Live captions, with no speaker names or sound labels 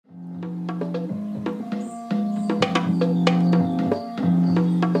So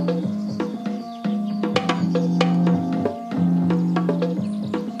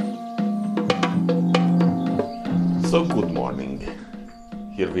good morning.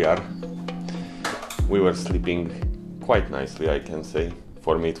 Here we are. We were sleeping quite nicely, I can say.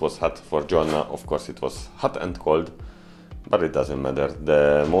 For me it was hot, for Joanna of course it was hot and cold, but it doesn't matter.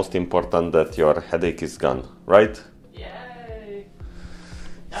 The most important that your headache is gone, right? Yay!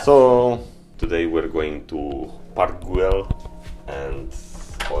 So today we're going to Park Güell and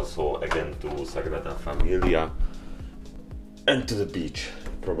also again to Sagrada Familia and to the beach,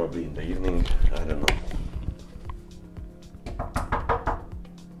 probably in the evening, I don't know.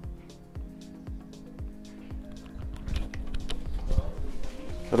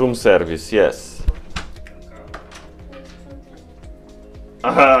 Room service, yes.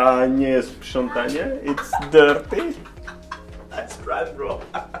 Aha, nie jest sprzątanie? It's dirty? That's right, bro.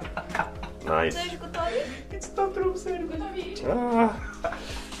 Nice. It's not room service. Ah.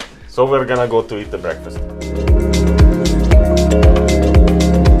 So we're gonna go to eat the breakfast.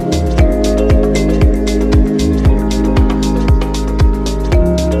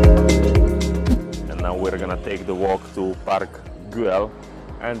 And now we're gonna take the walk to Park Güell,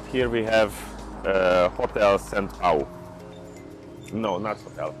 and here we have Hotel St. Pau. No, not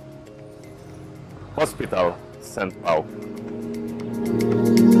hotel. Hospital St. Pau.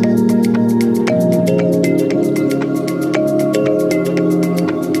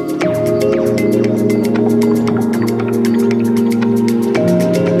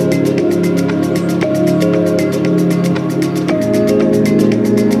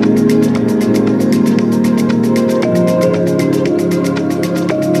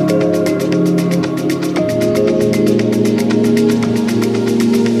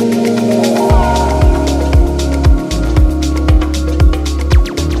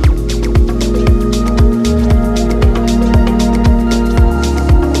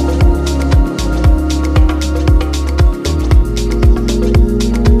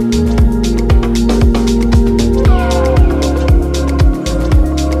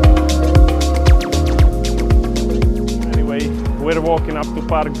 Walking up to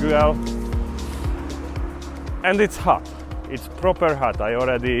Park Güell, and it's hot. It's proper hot. I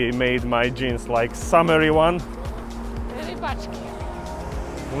already made my jeans like summery one.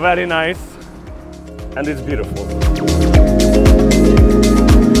 Very nice, and it's beautiful.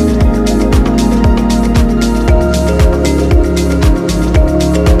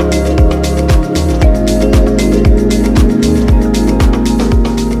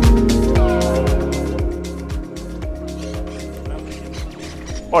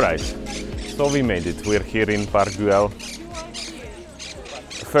 Alright, so we made it. We're here in Park Güell.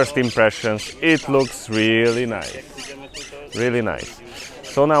 First impressions, it looks really nice. Really nice.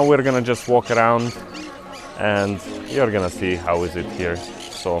 So now we're gonna just walk around and you're gonna see how is it here.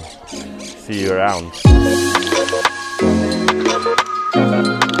 So, see you around.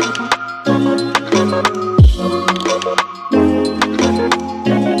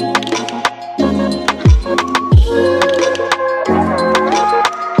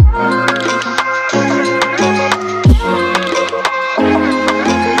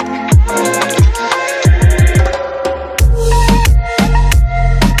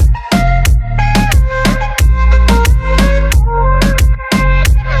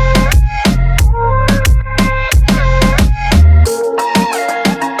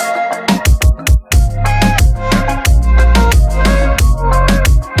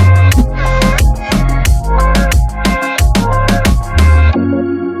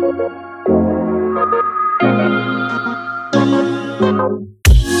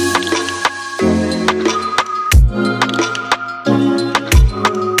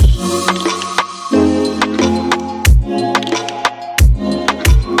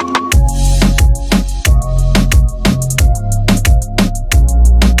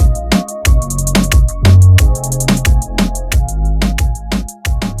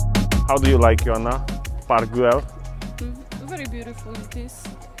 How do you like Joanna? Park Güell? Very beautiful it is.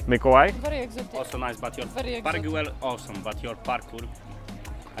 Mikołaj? Very exotic. Also nice, but your Park Güell awesome, but your parkour,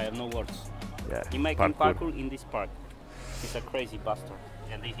 I have no words. Yeah, You making parkour in this park. He's a crazy bastard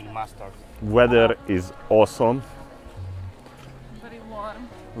and eating mustard. Weather is awesome. Very warm.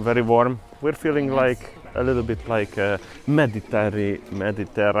 Very warm. We're feeling like a little bit like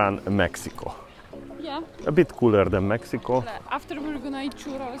Mediterranean Mexico. Yeah. A bit cooler than Mexico. After we're gonna eat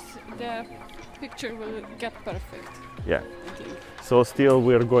churros, the picture will get perfect. Yeah. So still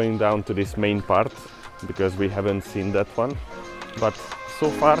we're going down to this main part because we haven't seen that one. But so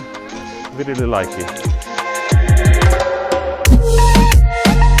far we really like it.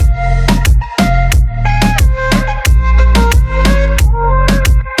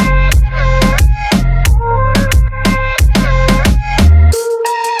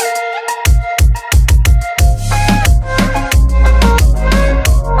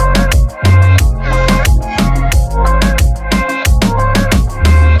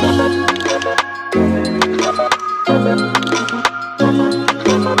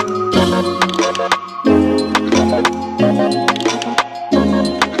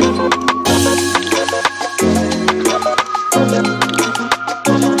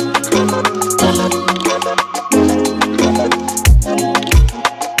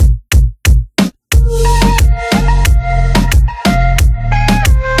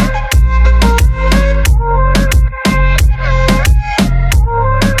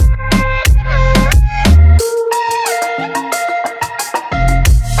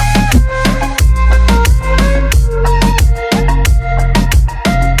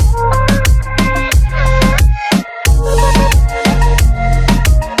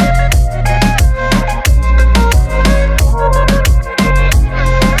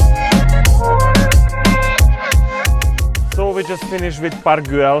 finished with Park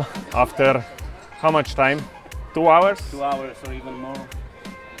Güell after how much time? 2 hours? 2 hours or even more.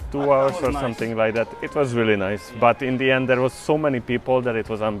 2 hours or nice. something like that. It was really nice, but in the end there was so many people that it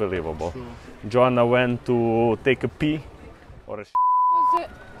was unbelievable. True. Joanna went to take a pee or a Was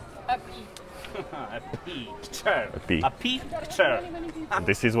a pee. A picture. A pee. A picture.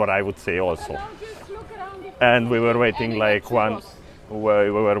 This is what I would say also. And we were waiting like we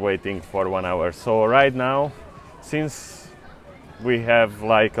were waiting for 1 hour. So right now, since we have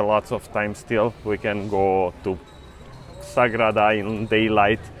like a lot of time still, we can go to Sagrada in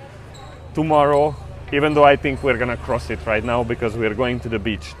daylight tomorrow, even though I think we're gonna cross it right now because we're going to the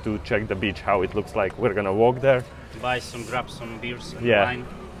beach to check the beach, how it looks like. We're gonna walk there. Grab some beers and Yeah. wine,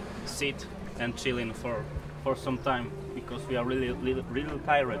 sit and chilling for some time because we are really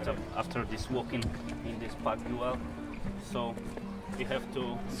tired after this walking in this Park Güell. So we have to.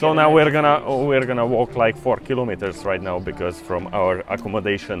 So now we're gonna walk like 4 kilometers right now because from our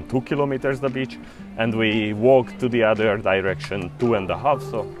accommodation 2 kilometers the beach, and we walk to the other direction 2.5.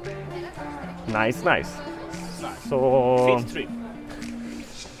 So nice. Nice. So Fifth trip.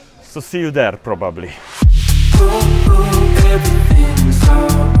 So see you there probably.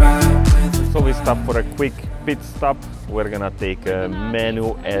 So we stop for a quick pit stop. We're gonna take a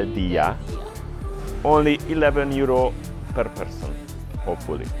menu El Dia. Only €11 per person,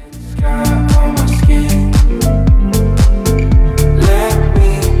 hopefully.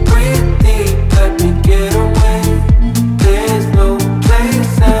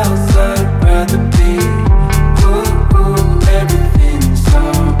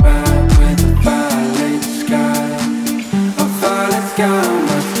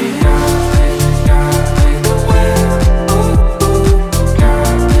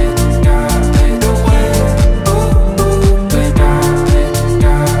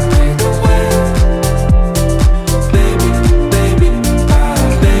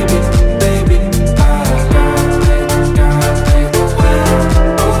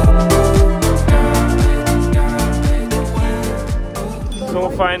 So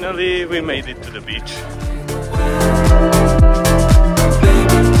finally we made it to the beach.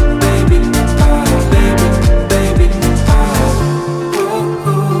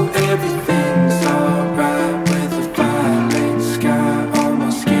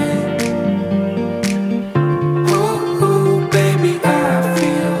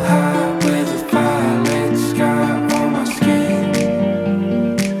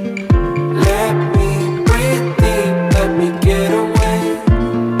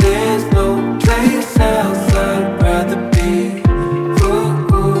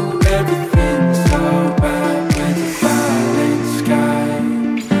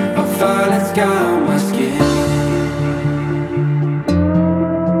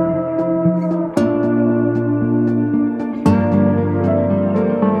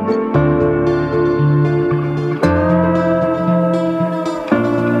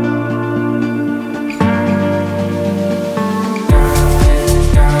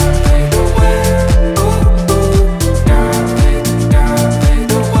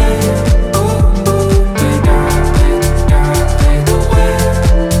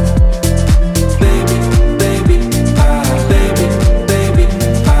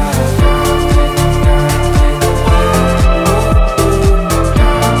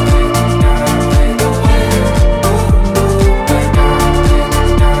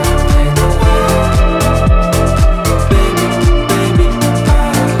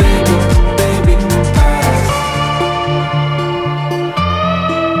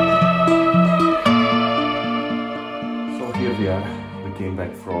 We came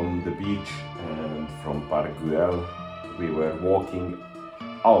back from the beach and from Park Güell. We were walking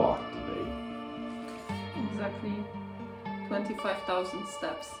a lot today. Exactly 25,000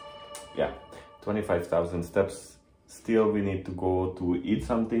 steps. Yeah, 25,000 steps. Still we need to go to eat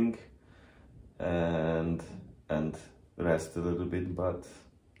something and rest a little bit, but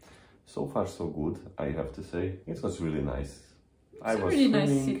so far so good, I have to say. It was really nice. It's a really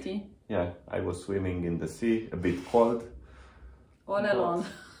nice city. Yeah, I was swimming in the sea, a bit cold. All alone.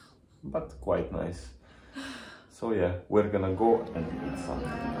 But quite nice. So yeah, we're gonna go and eat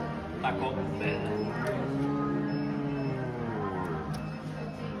something. Taco Bell.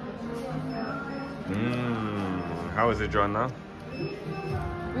 How is it, Joanna?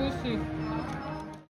 We'll see.